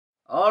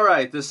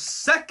Alright, the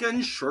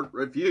second short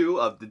review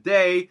of the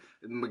day.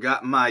 I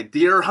got my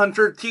Deer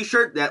Hunter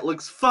t-shirt that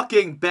looks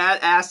fucking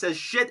badass as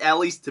shit, at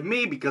least to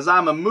me, because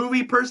I'm a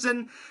movie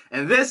person,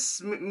 and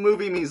this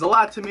movie means a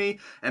lot to me,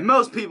 and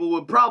most people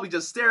would probably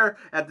just stare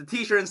at the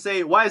t-shirt and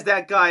say, why is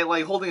that guy,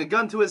 like, holding a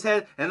gun to his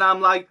head? And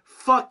I'm like,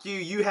 fuck you,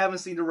 you haven't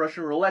seen the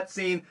Russian roulette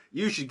scene,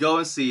 you should go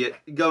and see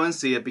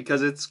it,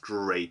 because it's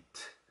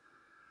great.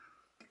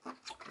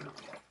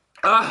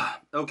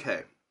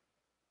 Okay.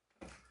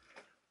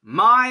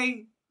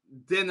 My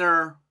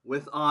dinner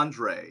with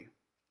Andre.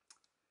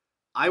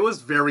 I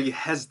was very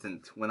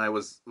hesitant when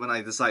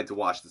I decided to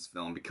watch this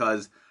film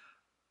because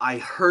I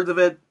heard of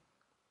it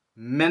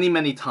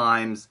many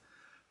times,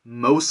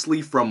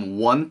 mostly from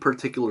one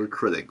particular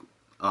critic.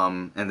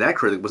 And that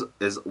critic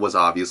was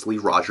obviously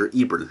Roger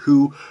Ebert,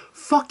 who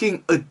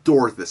fucking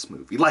adored this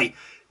movie. Like,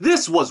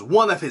 this was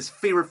one of his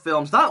favorite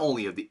films, not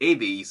only of the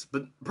 80s,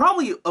 but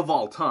probably of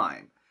all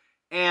time.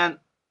 And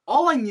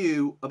all I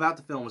knew about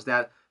the film was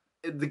that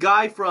the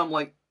guy from,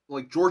 like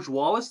George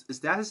Wallace, is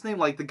that his name?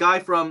 Like, the guy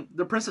from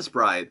The Princess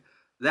Bride.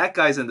 That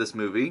guy's in this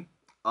movie.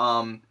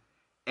 And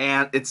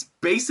it's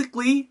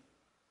basically,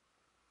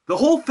 the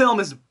whole film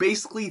is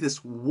basically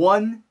this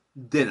one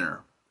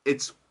dinner.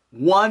 It's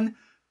one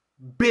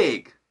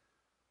big,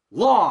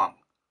 long,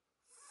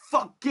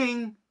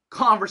 fucking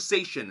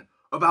conversation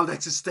about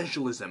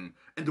existentialism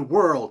and the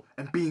world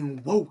and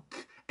being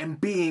woke and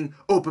being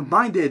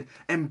open-minded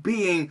and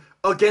being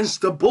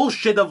against the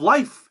bullshit of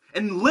life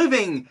and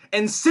living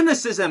and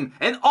cynicism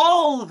and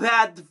all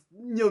that,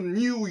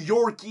 New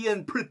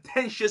Yorkian,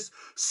 pretentious,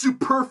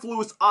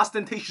 superfluous,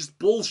 ostentatious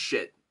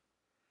bullshit.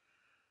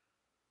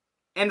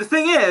 And the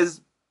thing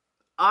is,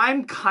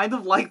 I'm kind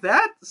of like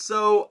that,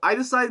 so I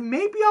decided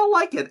maybe I'll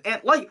like it.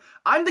 And,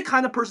 I'm the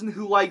kind of person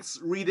who likes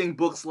reading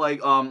books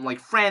like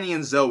Franny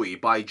and Zoe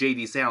by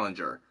J.D.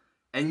 Salinger.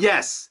 And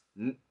yes,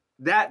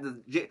 not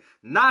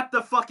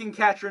the fucking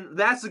Catcher,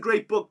 that's a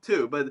great book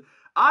too, but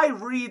I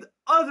read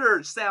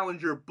other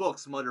Salinger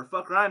books,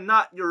 motherfucker. I'm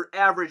not your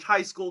average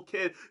high school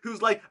kid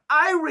who's like,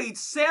 I read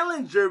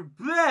Salinger,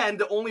 and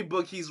the only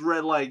book he's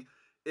read,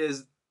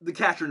 is The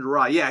Catcher in the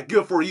Rye. Yeah,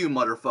 good for you,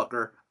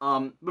 motherfucker.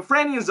 But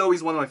Franny and Zoe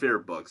is one of my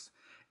favorite books.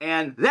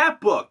 And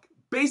that book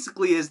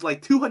basically is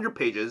 200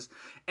 pages,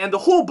 and the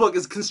whole book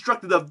is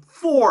constructed of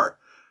four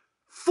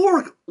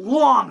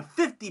long,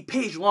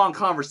 50-page long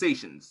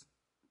conversations.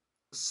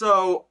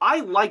 So I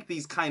like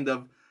these kind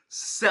of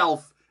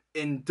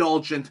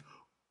self-indulgent,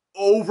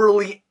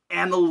 overly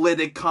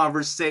analytic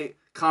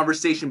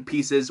conversation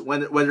pieces,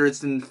 whether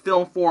it's in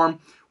film form,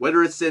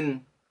 whether it's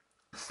in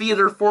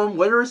theater form,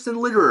 whether it's in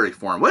literary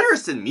form, whether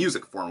it's in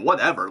music form,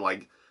 whatever.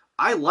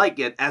 I like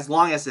it as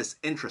long as it's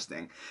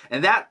interesting.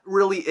 And that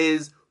really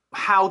is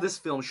how this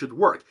film should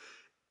work.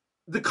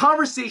 The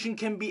conversation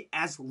can be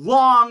as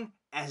long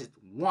as it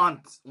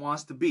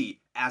wants to be,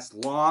 as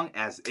long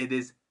as it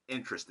is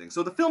interesting.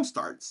 So the film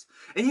starts,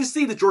 and you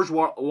see the George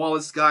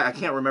Wallace guy, I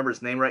can't remember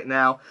his name right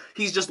now,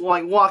 he's just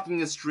walking in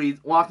the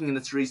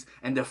streets,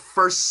 and the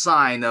first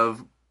sign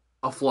of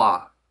a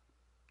flaw,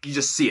 you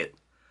just see it,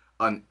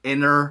 an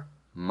inner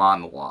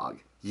monologue.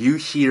 You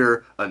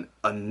hear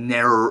a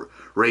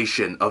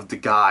narration of the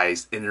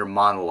guy's inner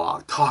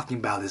monologue, talking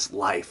about his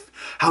life,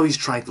 how he's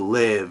trying to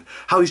live,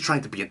 how he's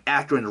trying to be an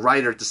actor and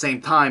writer at the same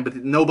time, but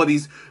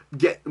nobody's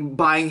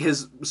buying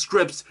his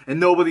scripts and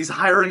nobody's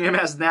hiring him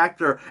as an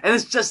actor. And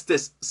it's just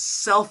this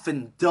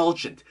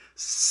self-indulgent,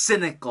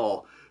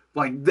 cynical,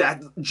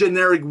 that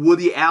generic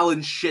Woody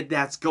Allen shit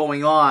that's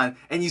going on,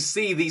 and you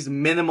see these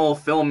minimal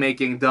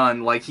filmmaking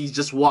done, he's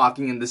just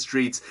walking in the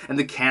streets, and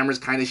the camera's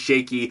kind of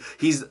shaky,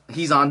 he's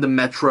on the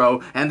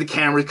metro, and the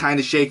camera's kind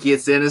of shaky,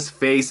 it's in his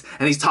face,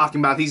 and he's talking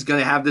about he's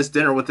gonna have this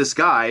dinner with this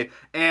guy,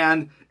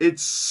 and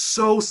it's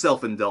so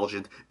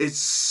self-indulgent, it's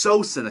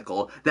so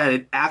cynical, that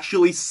it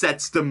actually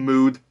sets the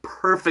mood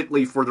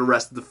perfectly for the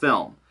rest of the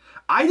film.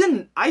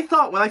 I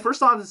thought, when I first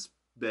saw this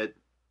bit,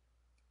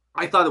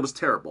 I thought it was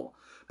terrible.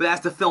 But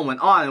as the film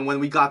went on, and when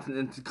we got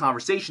into the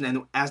conversation,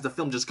 and as the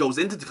film just goes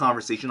into the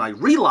conversation, I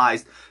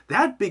realized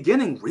that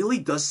beginning really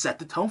does set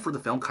the tone for the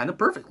film kind of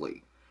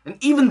perfectly. And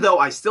even though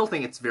I still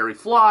think it's very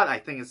flawed, I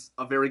think it's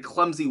a very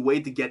clumsy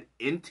way to get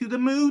into the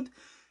mood,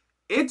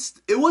 it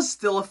was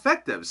still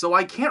effective. So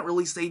I can't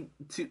really say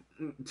too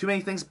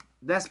many things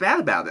that's bad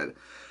about it.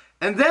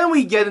 And then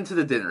we get into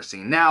the dinner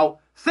scene. Now,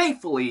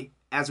 thankfully,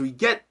 as we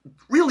get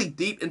really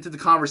deep into the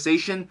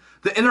conversation,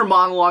 the inner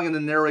monologue and the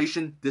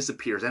narration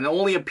disappears, and it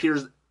only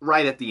appears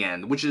right at the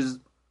end, which is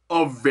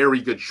a very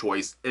good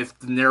choice. If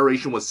the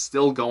narration was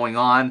still going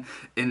on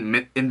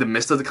in the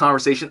midst of the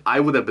conversation, I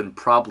would have been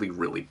probably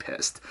really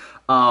pissed.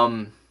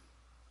 And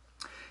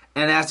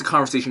as the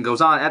conversation goes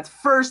on, at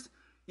first,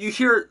 you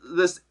hear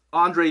this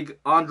Andre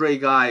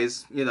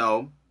guy's,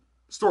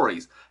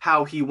 stories.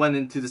 How he went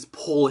into this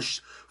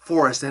Polish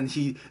forest and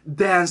he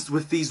danced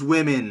with these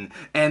women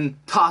and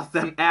taught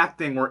them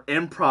acting or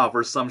improv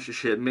or some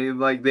shit.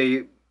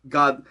 Maybe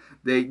got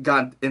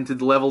into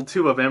the level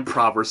 2 of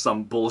improv or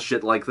some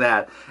bullshit like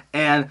that.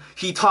 And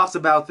he talks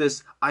about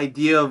this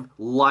idea of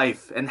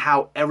life and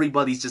how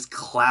everybody's just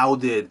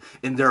clouded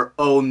in their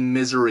own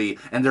misery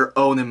and their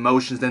own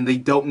emotions, and they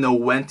don't know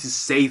when to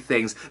say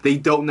things. They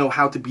don't know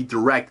how to be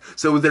direct.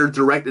 So they're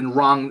direct in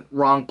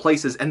wrong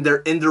places, and they're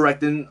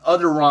indirect in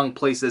other wrong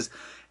places.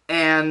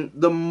 And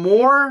the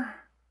more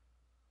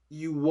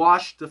you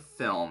watch the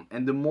film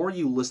and the more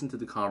you listen to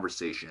the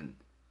conversation,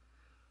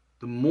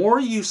 the more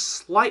you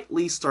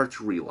slightly start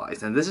to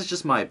realize, and this is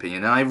just my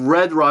opinion, and I've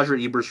read Roger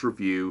Ebert's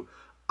review,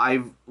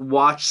 I've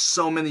watched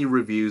so many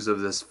reviews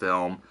of this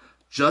film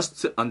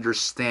just to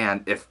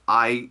understand if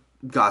I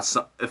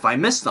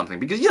missed something,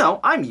 because, you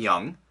know, I'm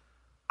young,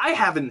 I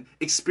haven't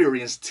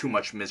experienced too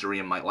much misery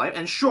in my life,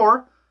 and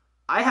sure,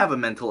 I have a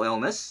mental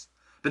illness,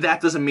 but that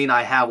doesn't mean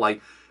I have,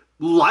 like,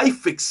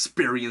 life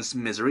experience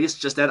misery. It's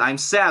just that I'm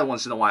sad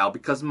once in a while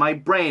because my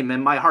brain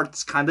and my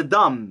heart's kind of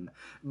dumb.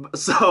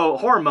 So,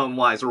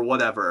 hormone-wise or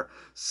whatever.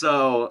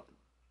 So,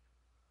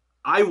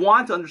 I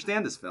want to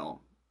understand this film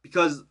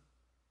because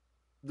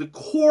the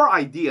core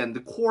idea and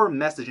the core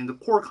message and the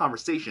core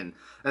conversation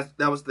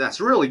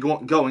that's really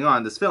going on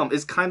in this film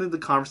is kind of the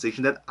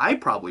conversation that I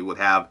probably would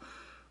have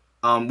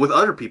with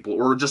other people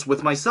or just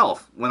with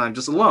myself when I'm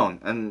just alone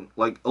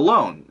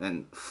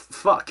and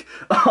fuck.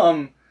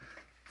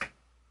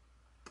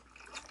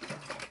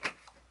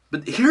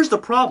 But here's the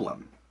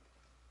problem.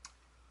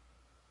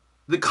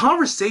 The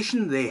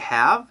conversation they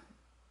have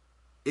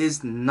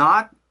is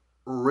not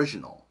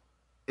original.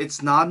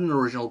 It's not an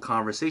original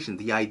conversation.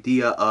 The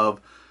idea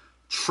of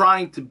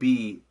trying to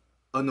be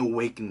an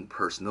awakened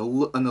person,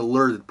 an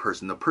alerted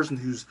person, a person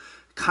who's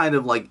kind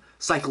of like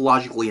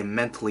psychologically and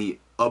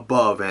mentally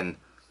above and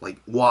like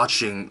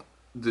watching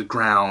the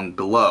ground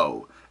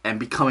below and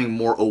becoming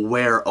more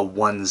aware of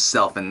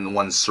oneself and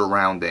one's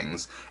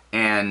surroundings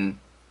and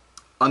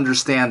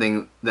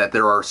understanding that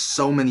there are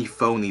so many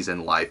phonies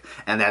in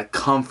life and that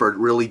comfort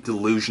really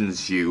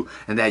delusions you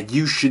and that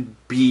you should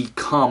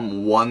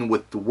become one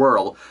with the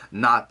world,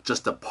 not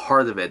just a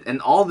part of it.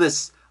 And all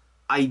this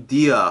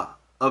idea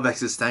of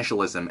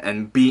existentialism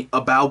and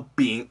about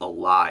being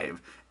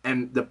alive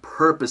and the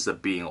purpose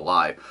of being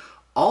alive,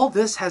 all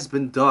this has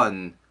been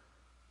done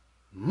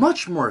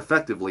much more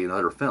effectively in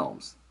other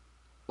films.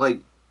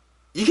 Like,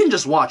 you can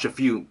just watch a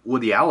few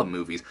Woody Allen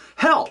movies.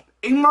 Hell,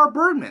 Ingmar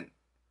Bergman.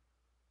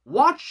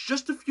 Watch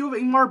just a few of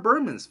Ingmar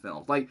Bergman's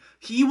films. Like,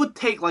 he would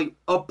take, like,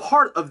 a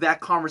part of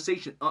that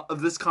conversation,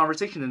 of this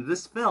conversation in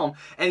this film,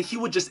 and he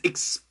would just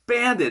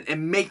expand it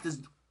and make this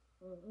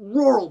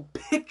rural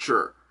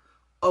picture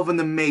of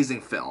an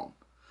amazing film.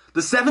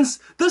 The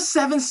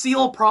Seventh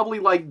Seal probably,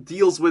 like,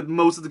 deals with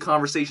most of the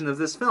conversation of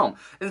this film.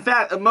 In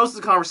fact, most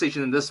of the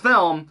conversation in this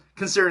film,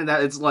 considering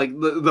that it's, like,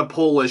 the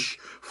Polish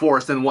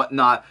forest and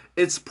whatnot,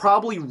 it's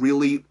probably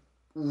really,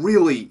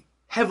 really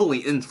heavily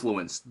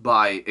influenced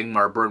by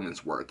Ingmar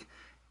Bergman's work.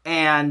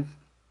 And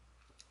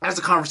as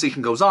the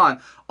conversation goes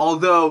on,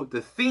 although the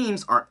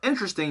themes are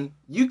interesting,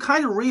 you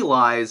kind of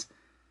realize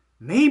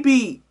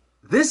maybe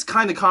this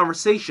kind of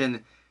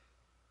conversation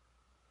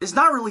is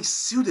not really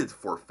suited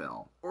for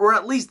film, or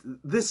at least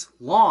this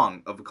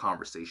long of a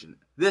conversation,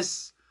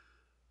 this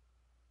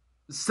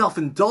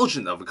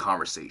self-indulgent of a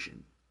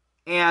conversation.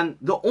 And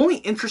the only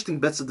interesting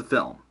bits of the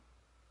film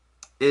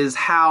is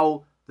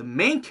how the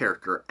main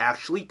character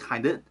actually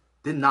kind of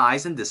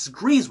denies and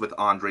disagrees with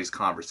Andre's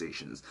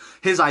conversations,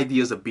 his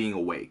ideas of being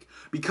awake.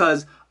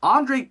 Because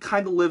Andre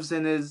kind of lives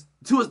in his,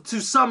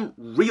 to some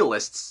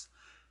realists,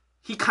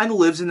 he kind of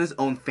lives in his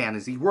own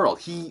fantasy world.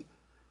 He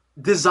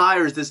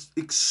desires this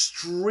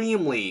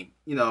extremely,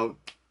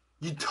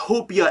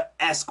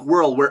 utopia-esque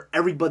world where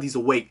everybody's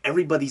awake,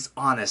 everybody's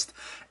honest,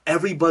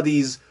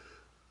 everybody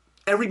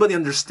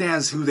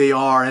understands who they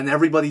are, and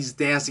everybody's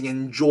dancing and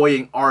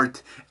enjoying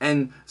art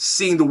and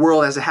seeing the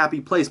world as a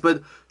happy place.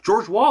 But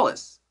George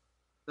Wallace,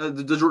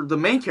 the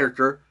main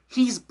character,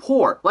 he's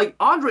poor. Like,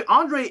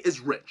 Andre is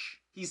rich.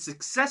 He's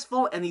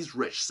successful and he's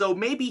rich. So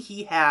maybe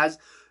he has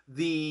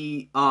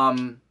the,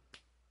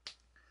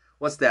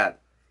 what's that?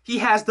 He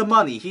has the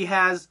money. He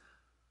has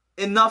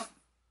enough.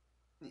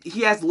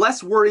 He has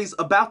less worries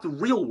about the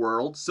real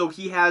world, so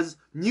he has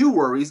new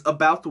worries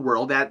about the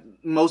world that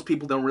most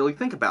people don't really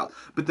think about.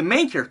 But the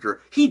main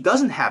character, he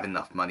doesn't have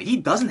enough money. He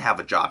doesn't have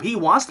a job. He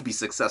wants to be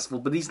successful,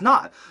 but he's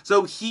not.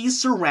 So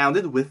he's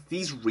surrounded with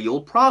these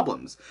real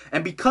problems.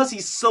 And because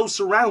he's so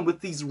surrounded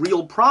with these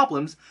real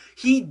problems,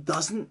 he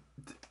doesn't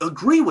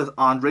agree with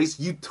Andre's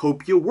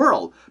utopia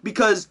world.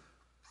 Because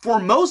for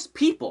most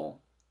people,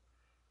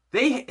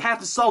 they have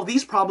to solve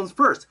these problems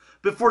first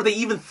before they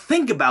even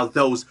think about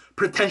those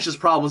pretentious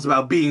problems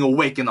about being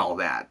awake and all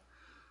that.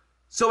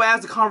 So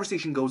as the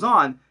conversation goes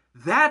on,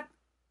 that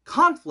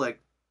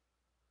conflict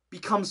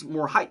becomes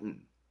more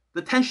heightened.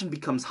 The tension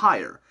becomes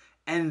higher.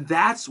 And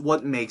that's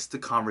what makes the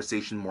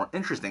conversation more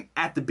interesting.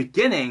 At the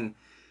beginning,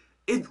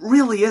 it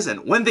really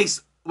isn't. When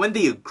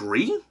they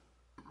agree,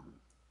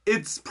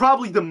 it's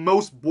probably the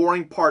most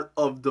boring part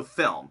of the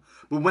film.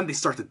 But when they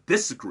start to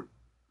disagree,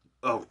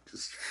 oh,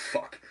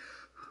 fuck.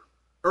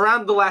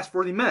 Around the last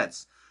 40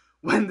 minutes,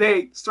 when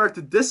they start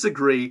to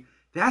disagree,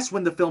 that's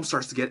when the film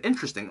starts to get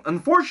interesting.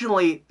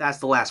 Unfortunately, that's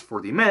the last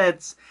 40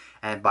 minutes,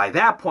 and by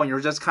that point, you're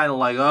just kind of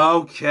like,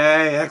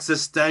 okay,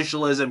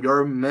 existentialism,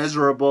 you're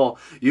miserable,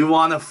 you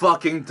want to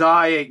fucking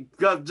die,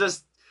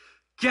 just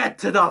get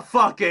to the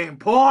fucking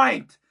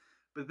point!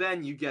 But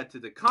then you get to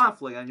the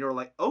conflict, and you're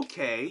like,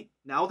 okay,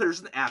 now there's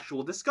an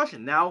actual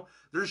discussion. Now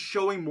they're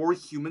showing more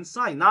human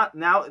side.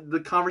 Now the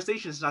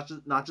conversation is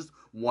not just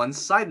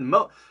one-sided.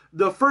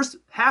 The first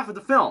half of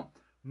the film,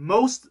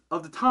 most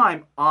of the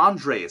time,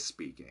 Andre is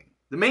speaking.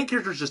 The main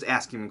character is just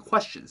asking him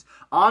questions.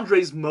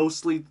 Andre's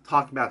mostly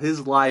talking about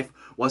his life,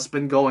 what's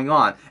been going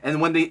on.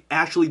 And when they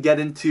actually get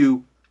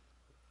into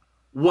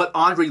what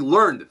Andre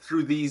learned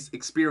through these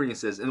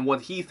experiences and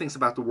what he thinks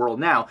about the world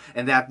now,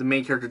 and that the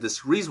main character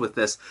disagrees with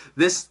this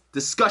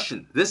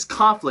discussion, this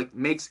conflict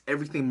makes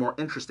everything more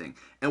interesting.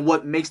 And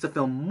what makes the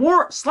film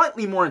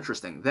slightly more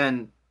interesting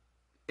than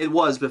it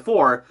was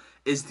before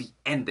is the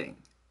ending.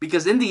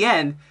 Because in the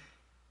end,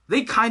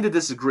 they kind of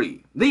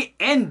disagree. They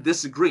end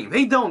disagreeing.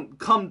 They don't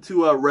come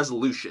to a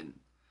resolution.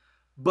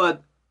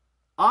 But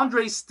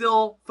Andre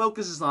still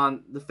focuses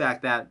on the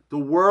fact that the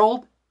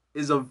world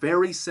is a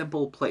very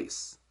simple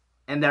place,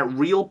 and that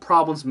real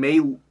problems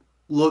may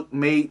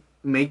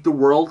make the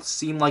world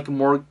seem like a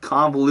more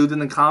convoluted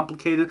and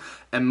complicated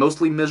and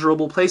mostly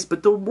miserable place,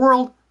 but the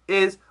world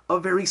is a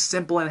very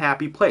simple and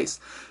happy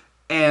place.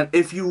 And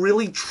if you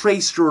really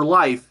trace your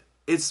life,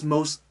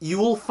 you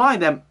will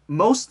find that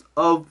most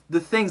of the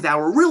things that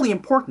were really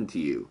important to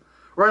you,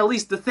 or at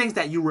least the things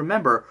that you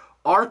remember,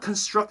 are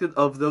constructed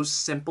of those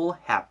simple,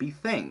 happy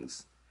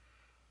things.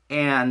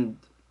 And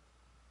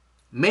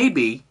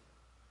maybe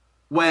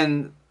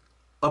when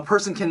a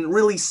person can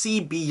really see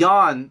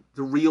beyond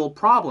the real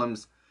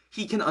problems,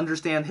 he can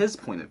understand his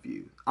point of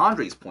view,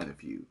 Andre's point of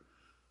view.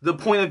 The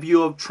point of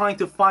view of trying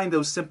to find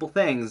those simple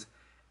things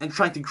and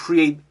trying to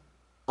create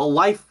a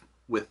life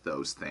with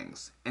those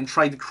things, and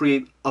try to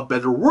create a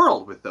better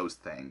world with those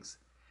things.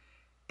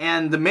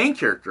 And the main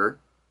character,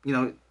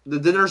 the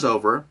dinner's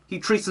over, he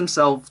treats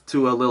himself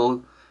to a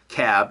little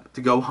cab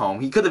to go home.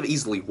 He could have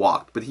easily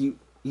walked, but he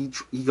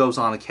goes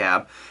on a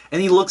cab,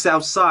 and he looks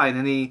outside,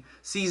 and he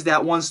sees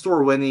that one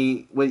store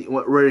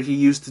where he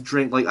used to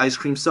drink like ice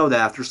cream soda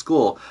after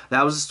school.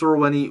 That was the store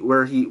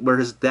where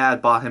his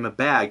dad bought him a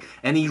bag,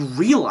 and he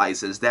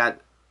realizes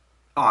that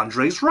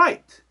Andre's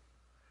right.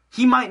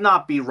 He might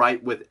not be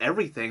right with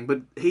everything, but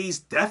he's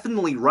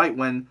definitely right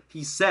when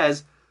he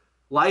says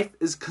life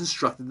is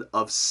constructed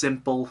of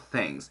simple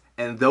things,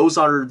 and those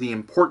are the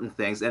important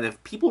things, and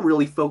if people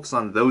really focus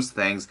on those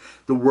things,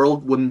 the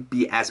world wouldn't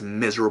be as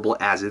miserable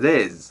as it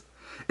is.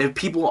 If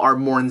people are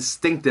more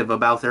instinctive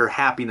about their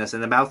happiness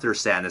and about their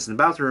sadness and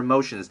about their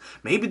emotions,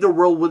 maybe the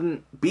world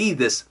wouldn't be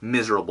this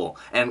miserable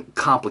and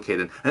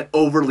complicated and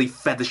overly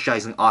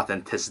fetishizing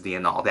authenticity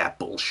and all that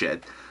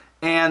bullshit.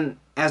 And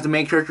as the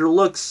main character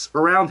looks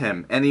around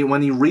him, and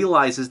when he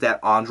realizes that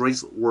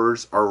Andre's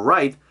words are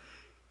right,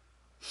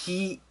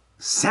 he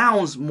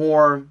sounds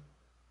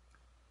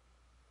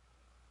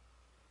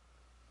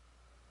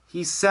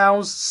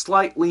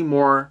slightly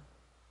more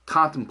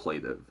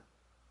contemplative,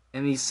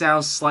 and he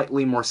sounds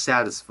slightly more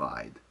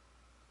satisfied.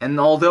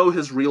 And although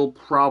his real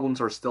problems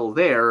are still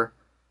there,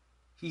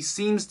 he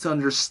seems to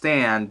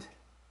understand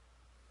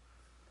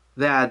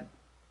that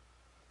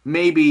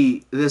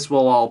maybe this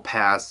will all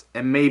pass,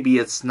 and maybe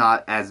it's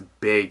not as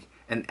big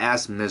and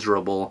as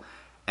miserable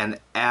and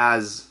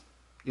as,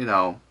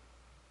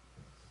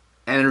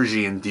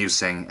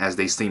 energy-inducing as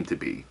they seem to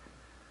be.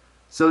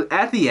 So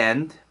at the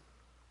end,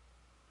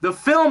 the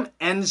film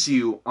ends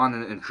you on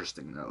an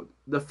interesting note.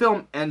 The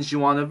film ends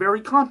you on a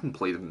very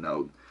contemplative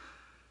note.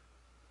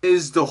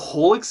 Is the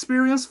whole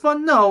experience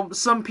fun? No,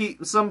 some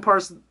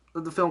parts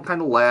of the film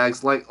kind of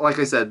lags. Like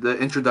I said, the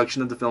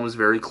introduction of the film is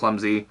very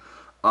clumsy.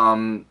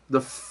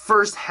 The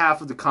first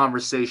half of the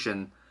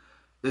conversation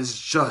is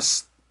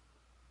just,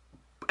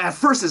 at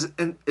first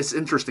it's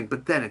interesting,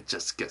 but then it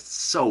just gets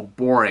so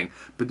boring.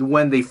 But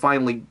when they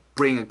finally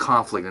bring a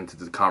conflict into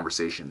the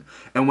conversation,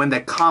 and when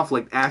that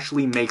conflict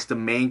actually makes the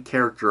main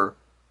character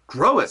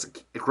grow as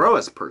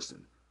a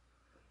person,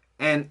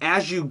 and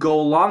as you go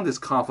along this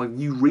conflict,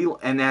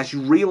 as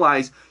you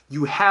realize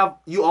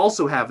you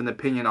also have an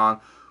opinion on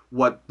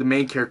what the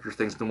main character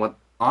thinks and what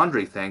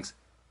Andre thinks,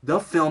 the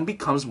film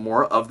becomes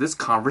more of this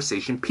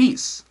conversation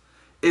piece.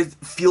 It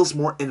feels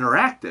more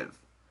interactive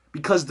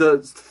because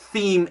the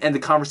theme and the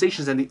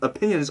conversations and the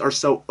opinions are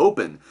so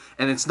open,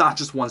 and it's not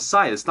just one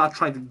side. It's not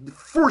trying to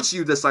force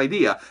you this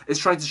idea. It's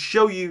trying to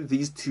show you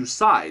these two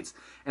sides.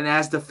 And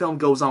as the film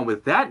goes on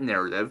with that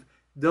narrative,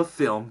 the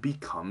film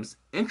becomes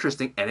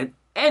interesting, and it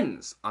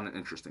ends on an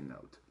interesting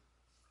note.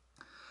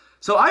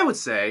 So I would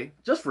say,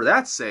 just for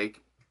that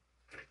sake,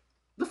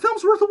 the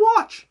film's worth a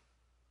watch.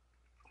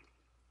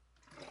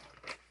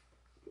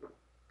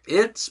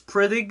 It's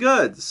pretty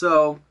good.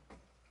 So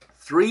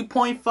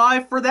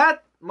 3.5 for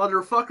that,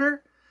 motherfucker.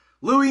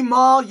 Louis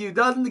Malle, you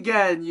done it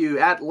again,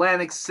 you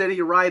Atlantic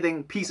City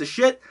riding piece of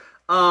shit.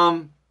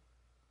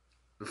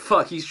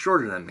 Fuck, he's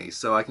shorter than me,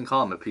 so I can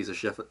call him a piece of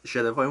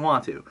shit if I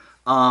want to.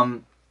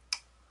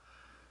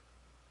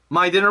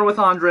 My Dinner with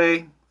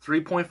Andre,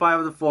 3.5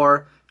 out of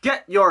 4.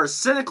 Get your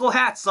cynical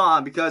hats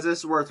on because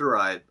it's worth a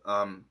ride.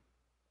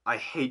 I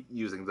hate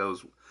using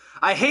those.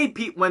 I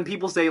hate when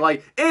people say,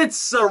 like,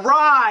 it's a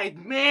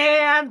ride,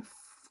 man!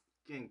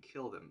 Fucking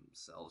kill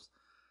themselves.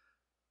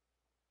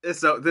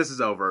 This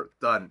is over.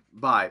 Done.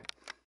 Bye.